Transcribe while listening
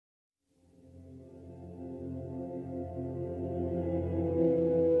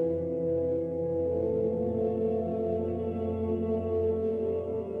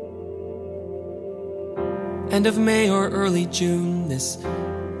End of May or early June, this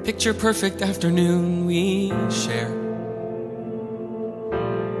picture-perfect afternoon we share.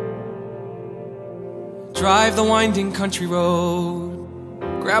 Drive the winding country road,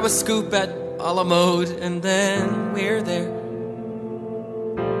 grab a scoop at a la mode, and then we're there.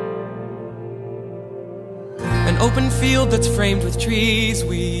 An open field that's framed with trees,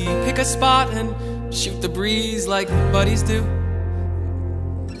 we pick a spot and shoot the breeze like buddies do.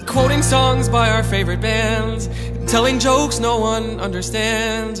 Quoting songs by our favorite bands, telling jokes no one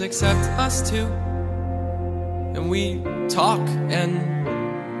understands except us two. And we talk and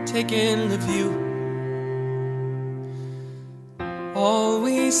take in the view. All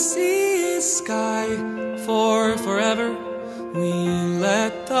we see is sky for forever. We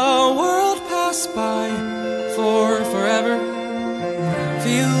let the world pass by for forever.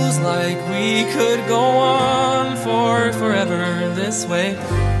 Feels like we could go on for forever this way.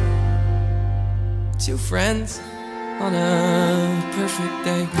 Two friends on a perfect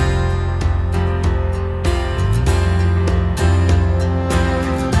day.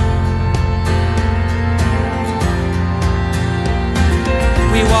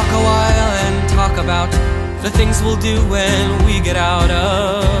 We walk a while and talk about the things we'll do when we get out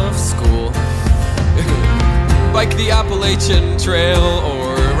of school. Bike the Appalachian Trail,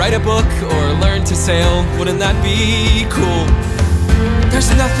 or write a book, or learn to sail. Wouldn't that be cool? There's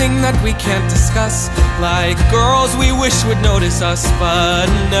nothing that we can't discuss, like girls we wish would notice us, but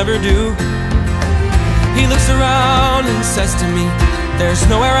never do. He looks around and says to me, there's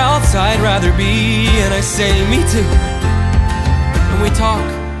nowhere else I'd rather be, and I say, me too. And we talk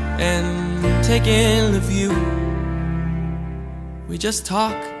and take in the view. We just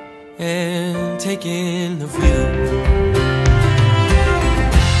talk and take in the view.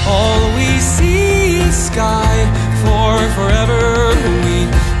 All we see is sky for forever. We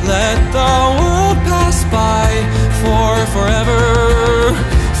let the world pass by for forever.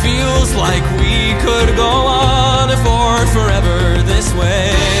 Feels like we could go on for forever this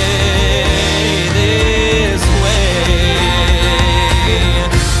way. This way.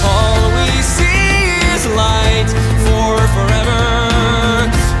 All we see is light for forever,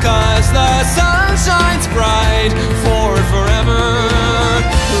 'cause the sun shines bright for forever.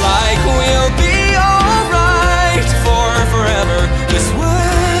 Like we'll be alright for forever this way.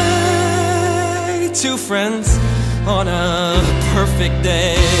 Two friends on a perfect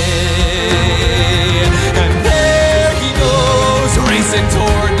day. And there he goes, racing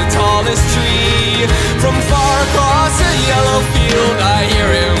toward the tallest tree. From far across a yellow field, I hear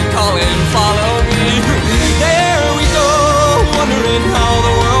him calling, follow me. There we go, wondering how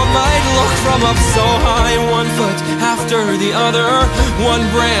the world might look from up so high. One foot after the other, one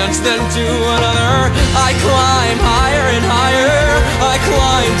branch then to another. I climb higher and higher, I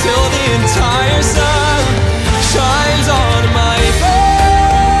climb till the entire sun shines on my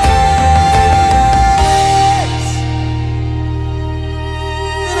face.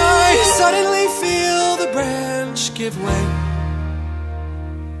 And I suddenly feel the branch give way.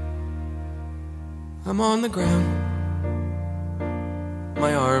 I'm on the ground,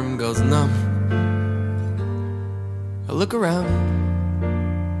 my arm goes numb. I look around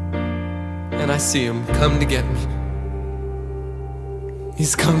and I see him come to get me.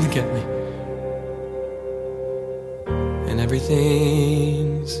 He's come to get me. And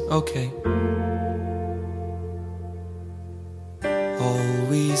everything's okay. All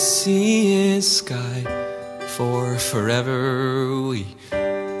we see is sky for forever. We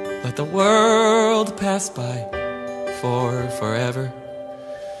let the world pass by for forever.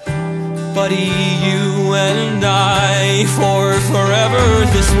 Buddy, you and I for forever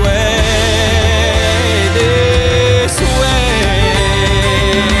this way. This way.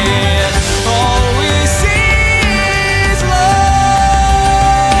 All we see is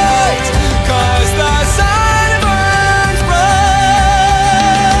light, 'cause the sun burns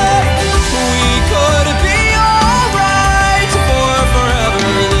bright. We could be alright for forever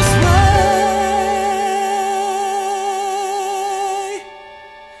this way.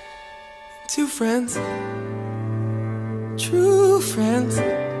 Two friends, true friends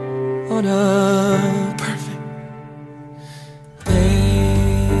on a perfect